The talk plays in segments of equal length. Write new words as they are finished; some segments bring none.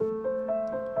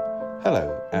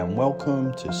Hello and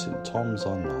welcome to St Thomas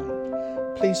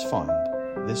Online. Please find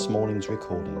this morning's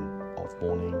recording of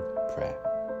morning prayer.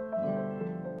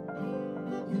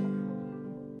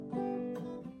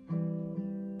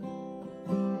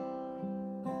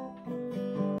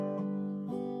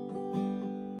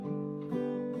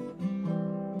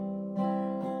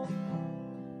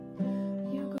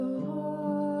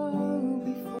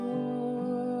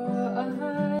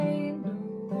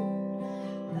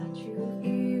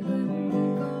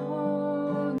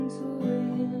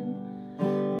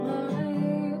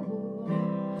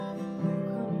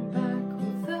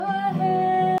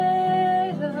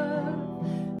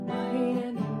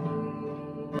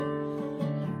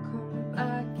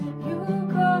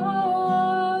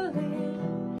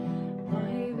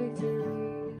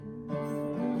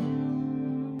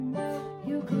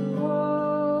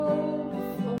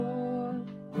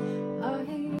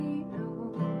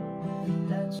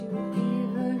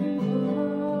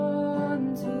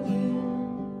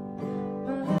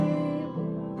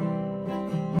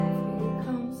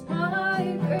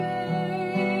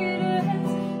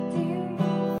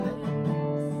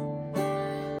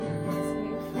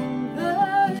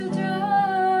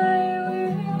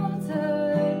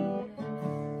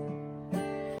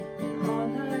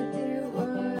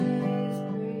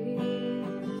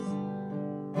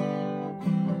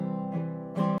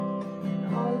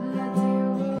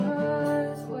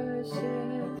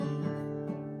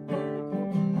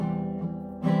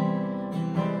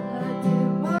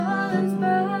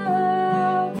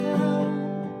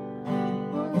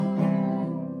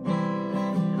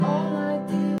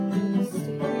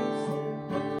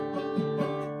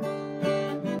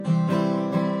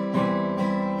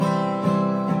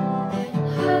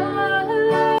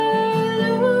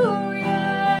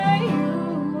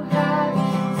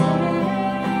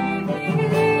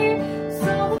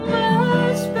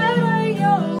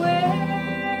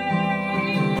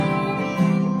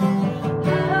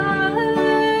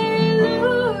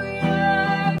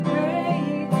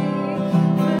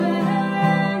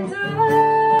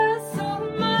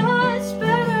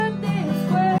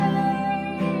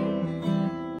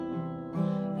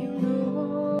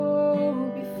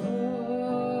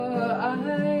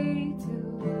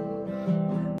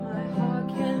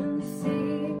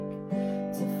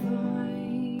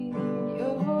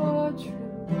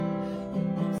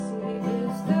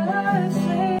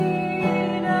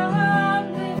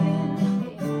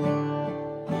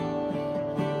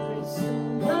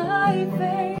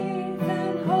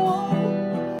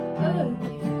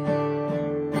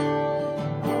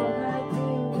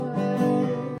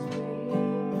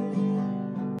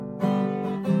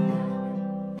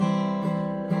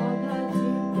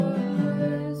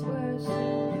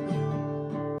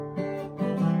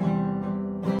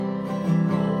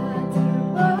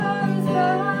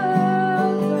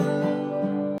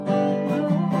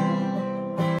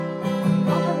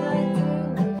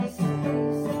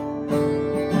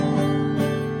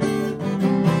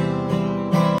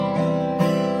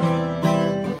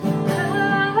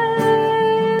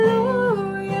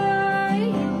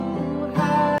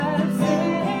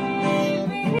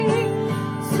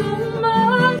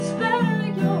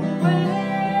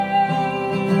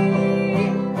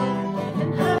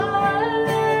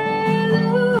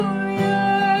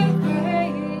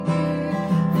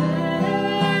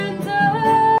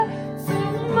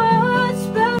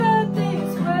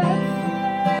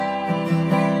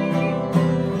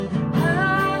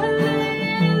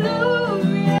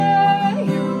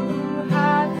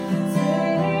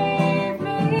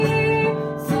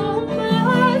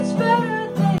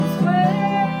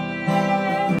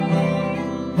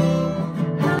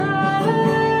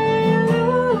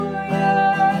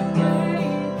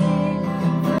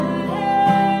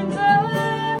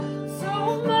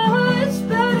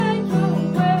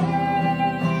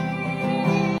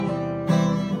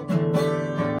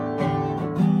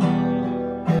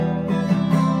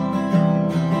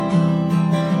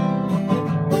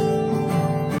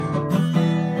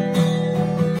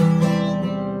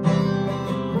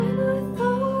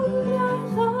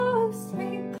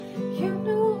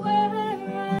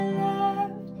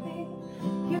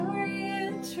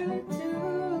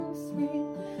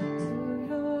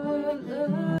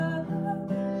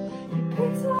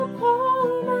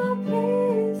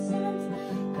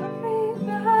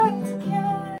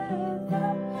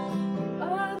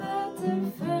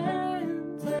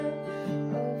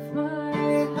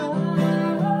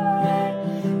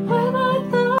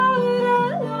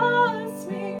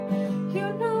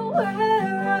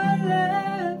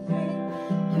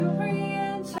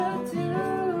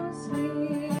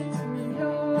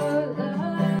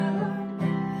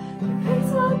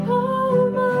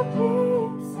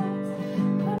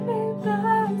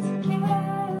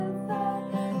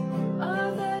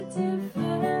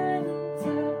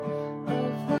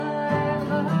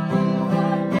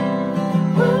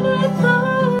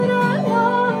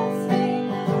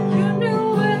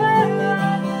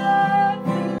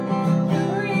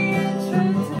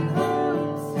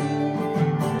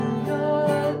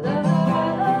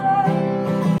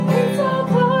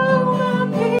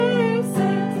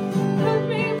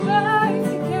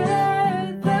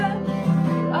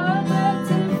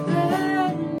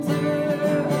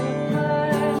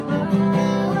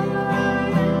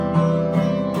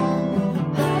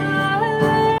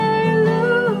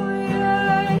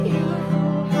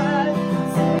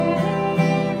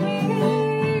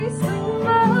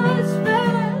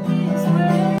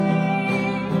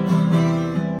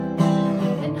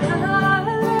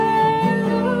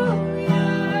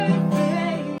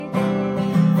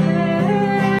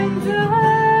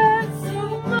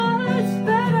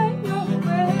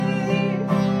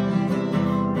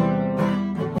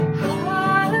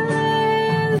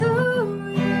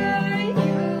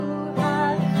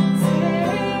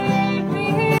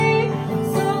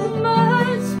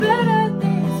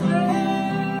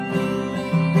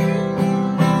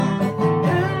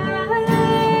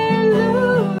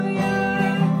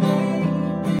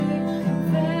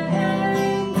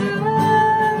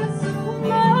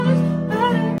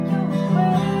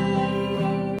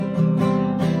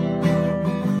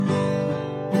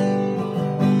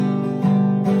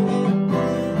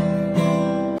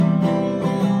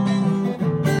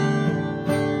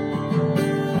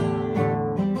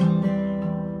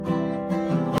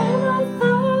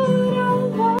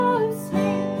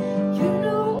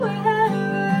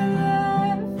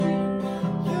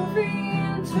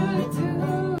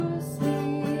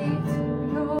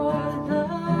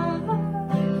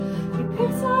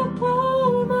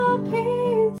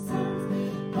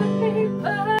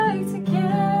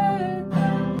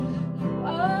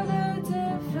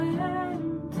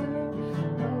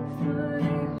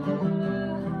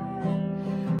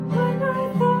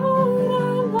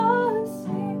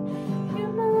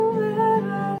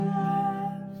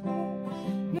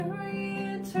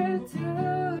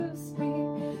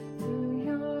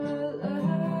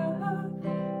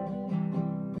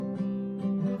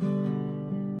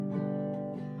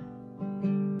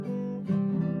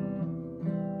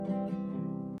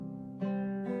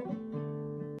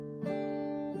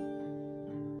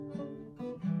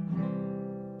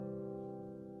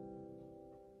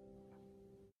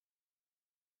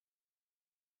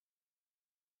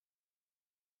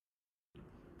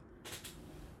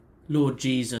 Lord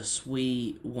Jesus,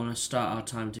 we want to start our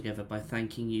time together by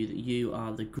thanking you that you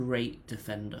are the great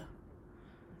defender,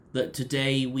 that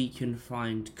today we can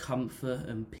find comfort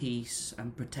and peace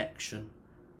and protection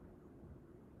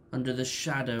under the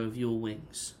shadow of your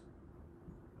wings.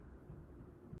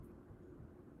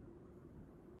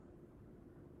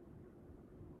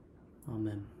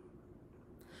 Amen.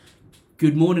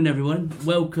 Good morning, everyone.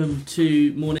 Welcome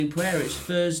to morning prayer. It's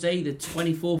Thursday, the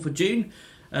 24th of June.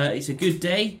 It's a good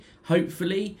day,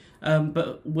 hopefully,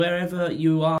 but wherever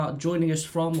you are joining us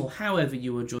from, or however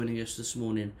you are joining us this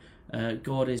morning,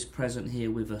 God is present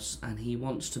here with us and he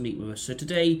wants to meet with us. So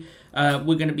today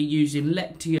we're going to be using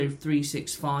Lectio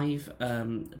 365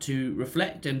 to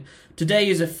reflect, and today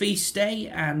is a feast day,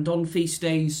 and on feast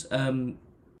days Lectio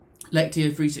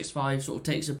 365 sort of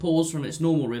takes a pause from its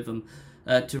normal rhythm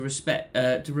to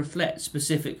reflect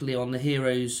specifically on the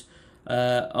heroes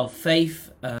of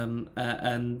faith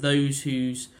and those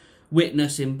whose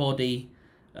witness embody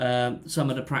some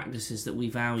of the practices that we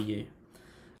value.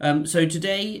 So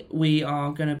today we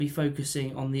are going to be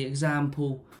focusing on the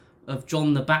example of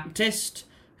John the Baptist,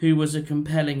 who was a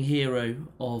compelling hero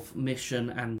of mission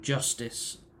and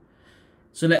justice.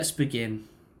 So let's begin.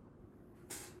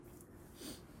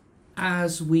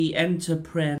 As we enter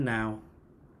prayer now,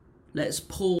 let's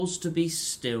pause to be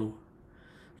still,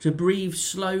 to breathe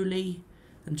slowly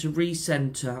and to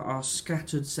recenter our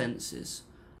scattered senses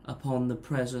upon the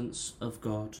presence of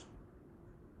God.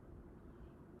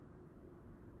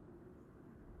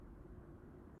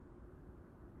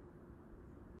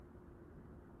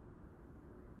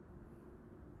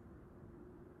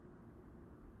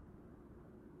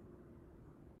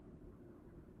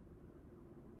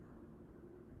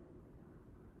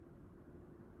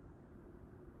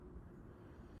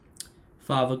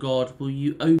 Father God, will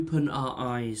you open our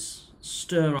eyes,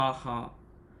 stir our heart,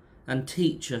 and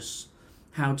teach us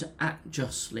how to act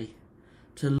justly,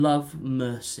 to love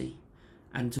mercy,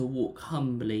 and to walk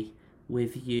humbly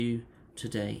with you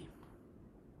today.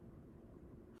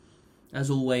 As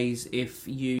always, if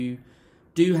you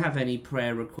do have any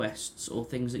prayer requests or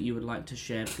things that you would like to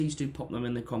share, please do pop them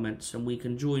in the comments and we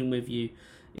can join with you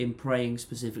in praying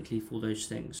specifically for those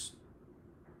things.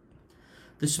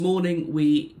 This morning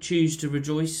we choose to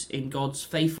rejoice in God's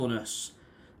faithfulness,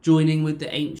 joining with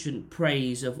the ancient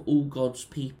praise of all God's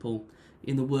people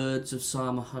in the words of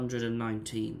Psalm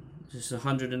 119. This is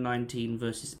 119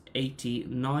 verses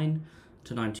 89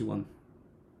 to 91.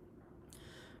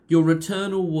 Your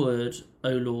eternal word, O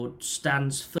Lord,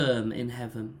 stands firm in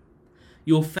heaven.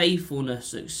 Your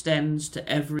faithfulness extends to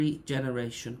every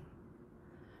generation.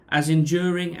 As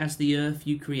enduring as the earth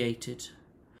you created,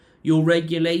 your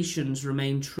regulations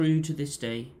remain true to this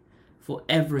day, for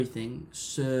everything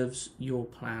serves your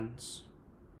plans.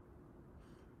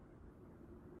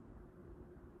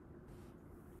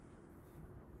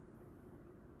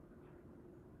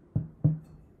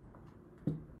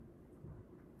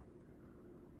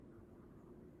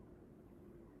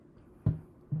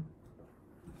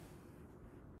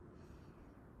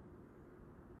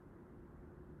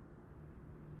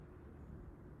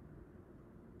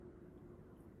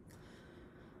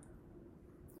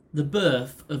 The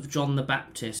birth of John the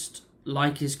Baptist,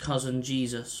 like his cousin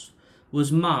Jesus, was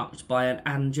marked by an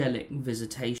angelic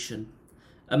visitation,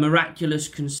 a miraculous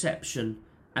conception,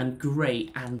 and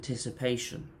great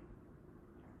anticipation.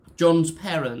 John's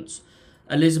parents,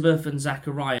 Elizabeth and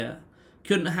Zachariah,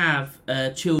 couldn't have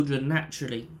children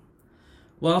naturally.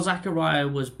 While Zachariah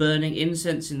was burning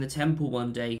incense in the temple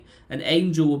one day, an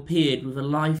angel appeared with a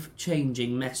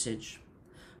life-changing message.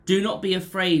 "Do not be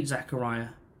afraid,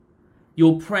 Zachariah.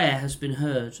 Your prayer has been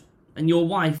heard, and your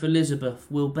wife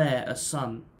Elizabeth will bear a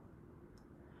son."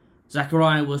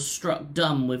 Zachariah was struck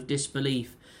dumb with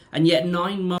disbelief, and yet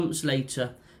 9 months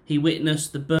later he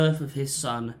witnessed the birth of his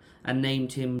son and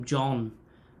named him John,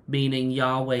 meaning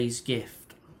Yahweh's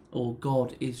gift, or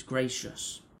God is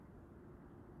gracious.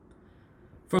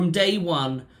 From day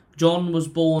one, John was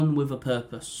born with a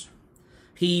purpose.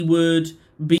 He would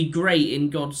be great in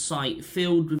God's sight,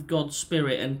 filled with God's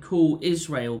Spirit, and call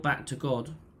Israel back to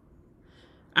God.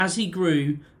 As he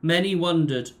grew, many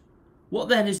wondered, what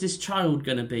then is this child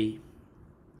going to be?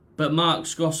 But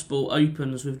Mark's Gospel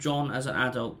opens with John as an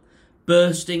adult,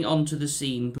 bursting onto the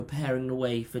scene, preparing the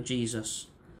way for Jesus.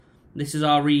 This is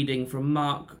our reading from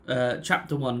Mark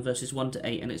chapter 1, verses 1 to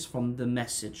 8, and it's from the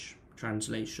Message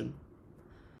translation.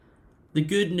 The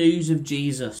good news of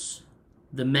Jesus,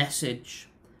 the message,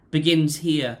 begins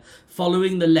here,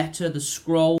 following the letter, the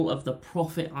scroll of the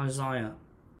prophet Isaiah.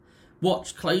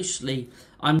 Watch closely.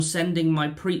 I'm sending my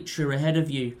preacher ahead of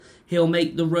you. He'll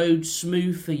make the road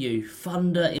smooth for you.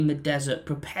 Thunder in the desert.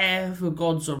 Prepare for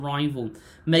God's arrival.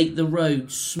 Make the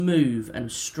road smooth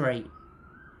and straight.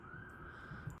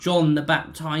 John the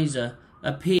Baptizer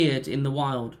appeared in the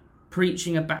wild,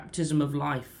 preaching a baptism of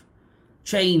life,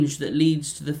 change that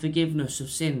leads to the forgiveness of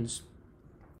sins.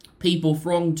 People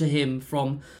thronged to him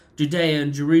from Judea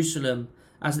and Jerusalem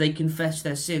as they confessed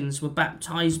their sins, were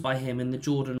baptized by him in the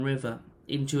Jordan River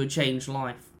into a changed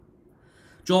life.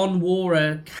 John wore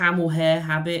a camel hair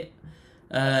habit,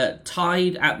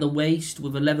 tied at the waist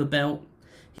with a leather belt.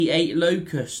 He ate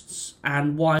locusts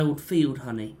and wild field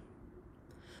honey.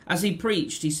 As he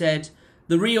preached, he said,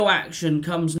 "The real action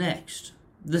comes next.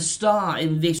 The star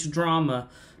in this drama,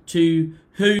 to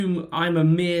whom I'm a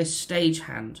mere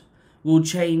stagehand, will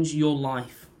change your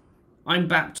life. I'm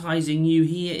baptizing you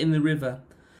here in the river,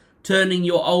 turning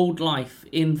your old life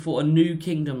in for a new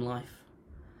kingdom life.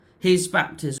 His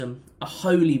baptism, a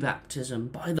holy baptism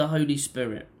by the Holy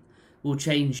Spirit, will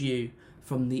change you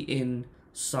from the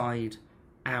inside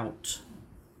out."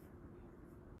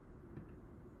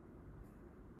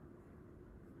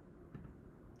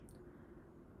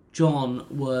 John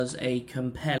was a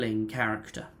compelling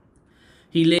character.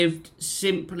 He lived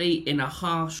simply in a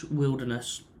harsh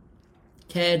wilderness,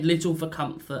 cared little for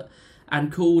comfort,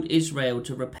 and called Israel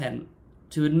to repent,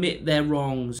 to admit their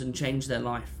wrongs and change their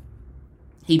life.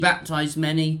 He baptized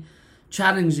many,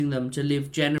 challenging them to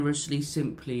live generously,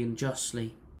 simply, and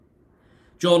justly.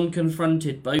 John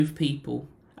confronted both people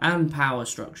and power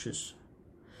structures,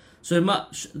 so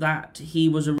much that he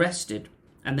was arrested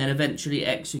and then eventually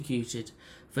executed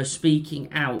for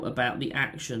speaking out about the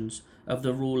actions of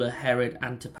the ruler Herod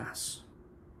Antipas.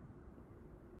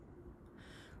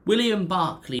 William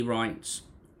Barclay writes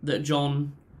that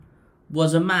John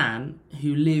was a man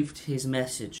who lived his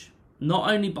message, not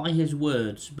only by his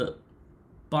words, but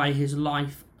by his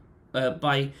life.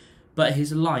 But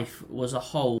his life was a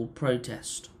whole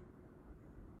protest.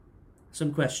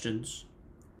 Some questions.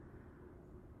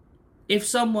 If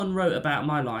someone wrote about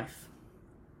my life,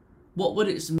 what would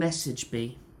its message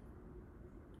be?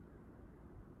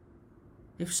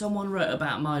 If someone wrote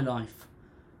about my life,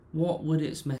 what would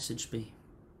its message be?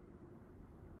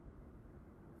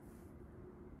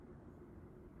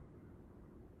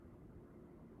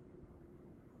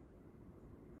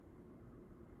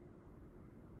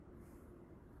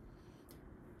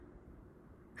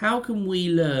 How can we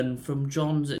learn from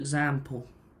John's example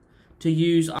to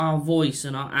use our voice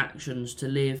and our actions to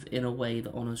live in a way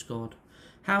that honours God?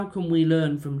 How can we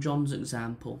learn from John's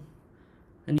example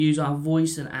and use our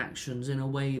voice and actions in a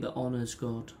way that honours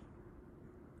God?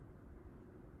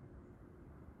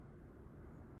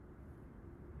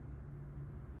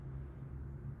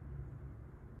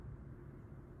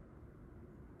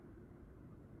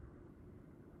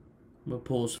 We'll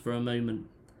pause for a moment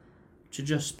to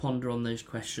just ponder on those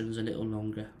questions a little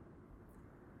longer.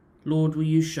 Lord, will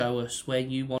you show us where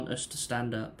you want us to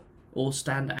stand up or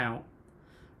stand out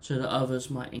so that others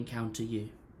might encounter you?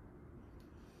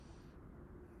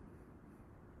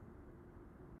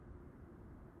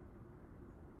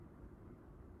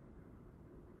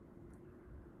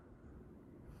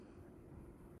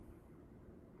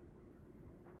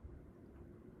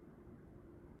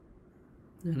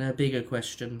 And a bigger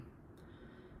question.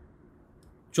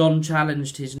 John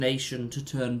challenged his nation to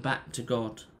turn back to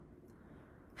God.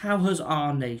 How has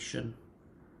our nation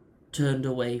turned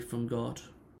away from God?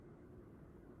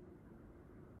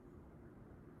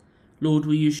 Lord,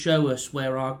 will you show us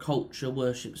where our culture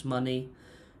worships money,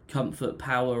 comfort,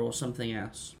 power, or something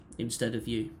else instead of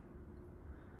you?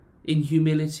 In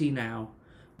humility now,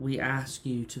 we ask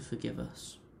you to forgive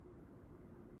us.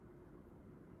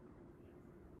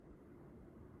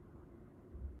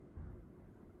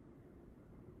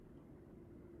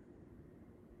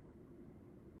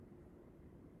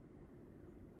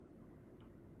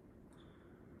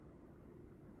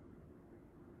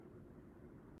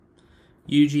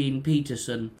 Eugene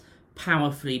Peterson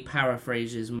powerfully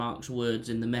paraphrases Mark's words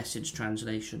in the Message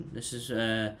translation. This is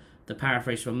the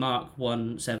paraphrase from Mark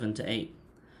 1:7-8.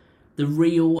 The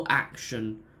real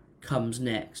action comes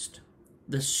next.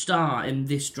 The star in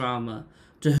this drama,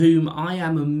 to whom I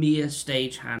am a mere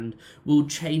stagehand, will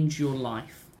change your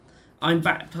life. I'm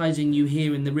baptizing you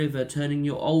here in the river, turning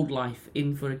your old life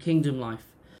in for a kingdom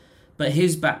life. But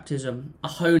his baptism, a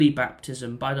holy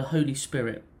baptism by the Holy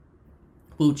Spirit,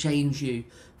 will change you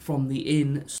from the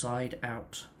inside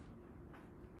out.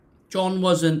 John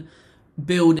wasn't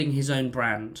building his own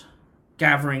brand,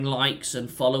 gathering likes and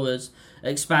followers,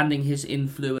 expanding his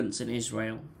influence in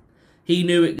Israel. He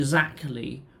knew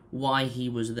exactly why he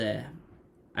was there.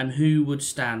 And who would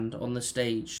stand on the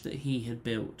stage that he had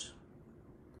built?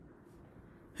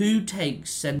 Who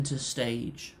takes centre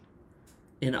stage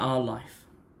in our life?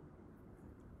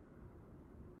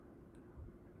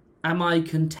 Am I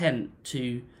content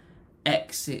to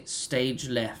exit stage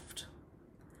left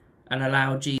and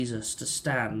allow Jesus to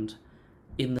stand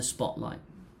in the spotlight?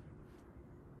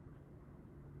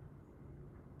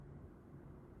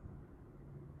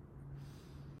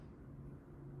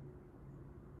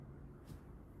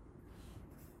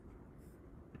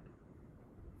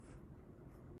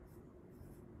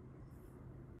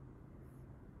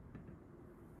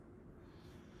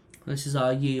 This is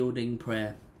our yielding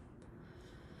prayer.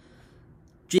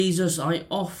 Jesus, I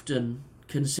often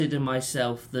consider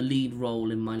myself the lead role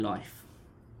in my life,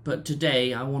 but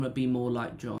today I want to be more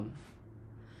like John.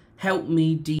 Help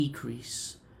me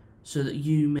decrease so that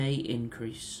you may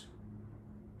increase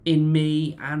in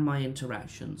me and my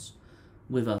interactions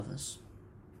with others.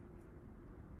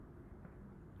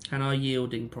 And our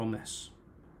yielding promise.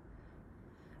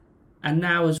 And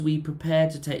now, as we prepare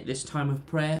to take this time of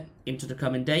prayer into the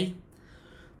coming day,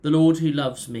 the Lord who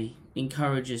loves me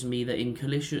encourages me that in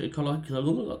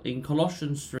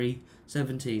Colossians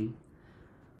 3:17,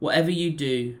 whatever you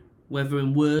do, whether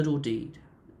in word or deed,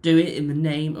 do it in the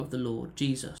name of the Lord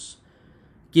Jesus,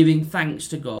 giving thanks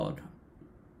to God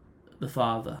the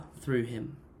Father through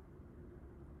him.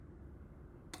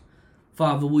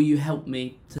 Father, will you help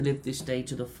me to live this day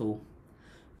to the full,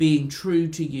 being true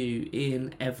to you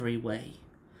in every way.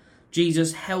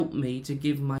 Jesus, help me to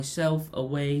give myself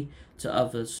away to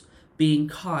others, being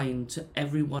kind to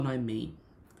everyone I meet.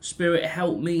 Spirit,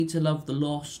 help me to love the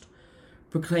lost,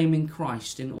 proclaiming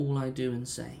Christ in all I do and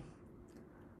say.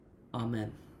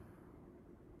 Amen.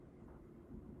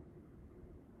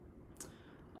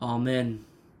 Amen.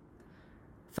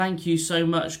 Thank you so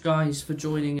much, guys, for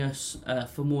joining us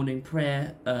for morning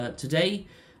prayer today.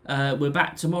 We're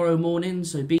back tomorrow morning,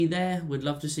 so be there. We'd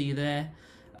love to see you there.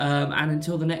 And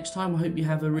until the next time, I hope you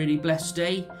have a really blessed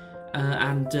day.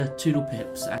 And toodle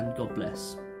pips, and God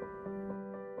bless.